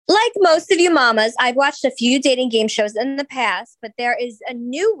Like most of you mamas, I've watched a few dating game shows in the past, but there is a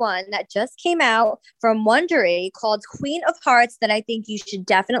new one that just came out from Wondery called Queen of Hearts that I think you should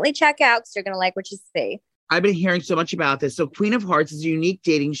definitely check out because you're going to like what you see. I've been hearing so much about this. So Queen of Hearts is a unique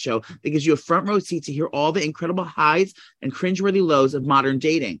dating show that gives you a front row seat to hear all the incredible highs and cringeworthy lows of modern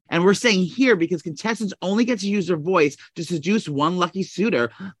dating. And we're saying here because contestants only get to use their voice to seduce one lucky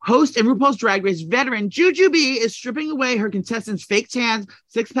suitor. Host and RuPaul's Drag Race veteran Jujubee is stripping away her contestants' fake tans,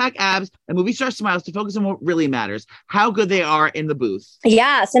 six-pack abs, and movie star smiles to focus on what really matters, how good they are in the booth.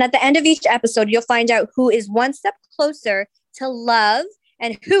 Yes, and at the end of each episode, you'll find out who is one step closer to love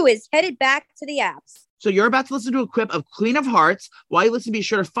and who is headed back to the apps. So you're about to listen to a clip of Queen of Hearts. While you listen, be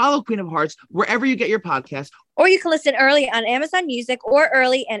sure to follow Queen of Hearts wherever you get your podcast. Or you can listen early on Amazon Music or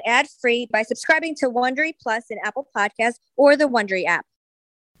early and ad-free by subscribing to Wondery Plus in Apple Podcasts or the Wondery app.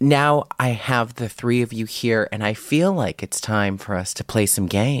 Now I have the three of you here, and I feel like it's time for us to play some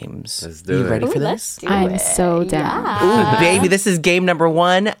games. Let's do you it. ready for this? I'm so down. Ooh, baby, this is game number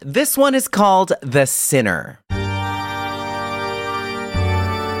 1. This one is called The Sinner.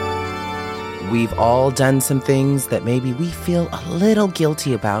 We've all done some things that maybe we feel a little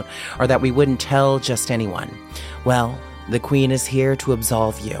guilty about or that we wouldn't tell just anyone. Well, the Queen is here to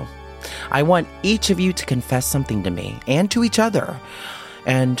absolve you. I want each of you to confess something to me and to each other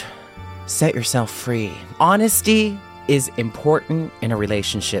and set yourself free. Honesty is important in a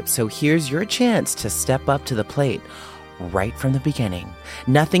relationship, so here's your chance to step up to the plate right from the beginning.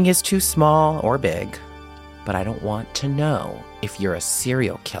 Nothing is too small or big, but I don't want to know if you're a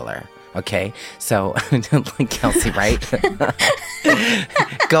serial killer. Okay, so Kelsey, right?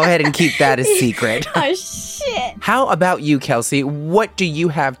 Go ahead and keep that a secret. Oh, shit. How about you, Kelsey? What do you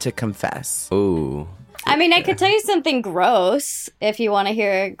have to confess? Ooh. I mean, I could tell you something gross if you want to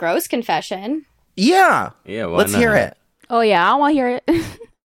hear a gross confession. Yeah. Yeah, why Let's not? hear it. Oh, yeah, I want to hear it.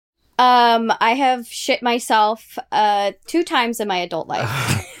 I have shit myself 2 times in my adult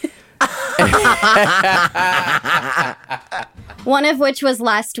life. One of which was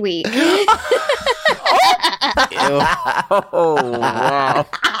last week. Oh, wow.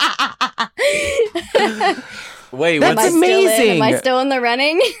 Wait, That's what's amazing. Am I still in the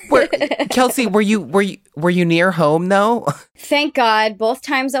running? Kelsey, were you near home though? Thank God. Both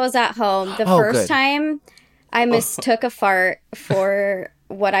times I was at home. The first good. time I mistook a fart for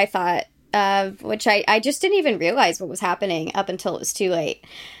what I thought, which I just didn't even realize what was happening up until it was too late.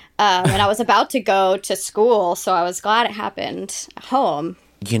 And I was about to go to school, so I was glad it happened at home.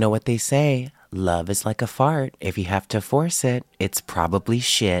 You know what they say, love is like a fart. If you have to force it, it's probably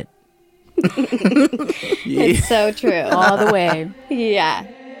shit. It's so true. All the way. Yeah.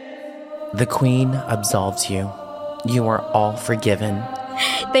 The Queen absolves you. You are all forgiven.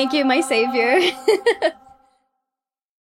 Thank you, my savior.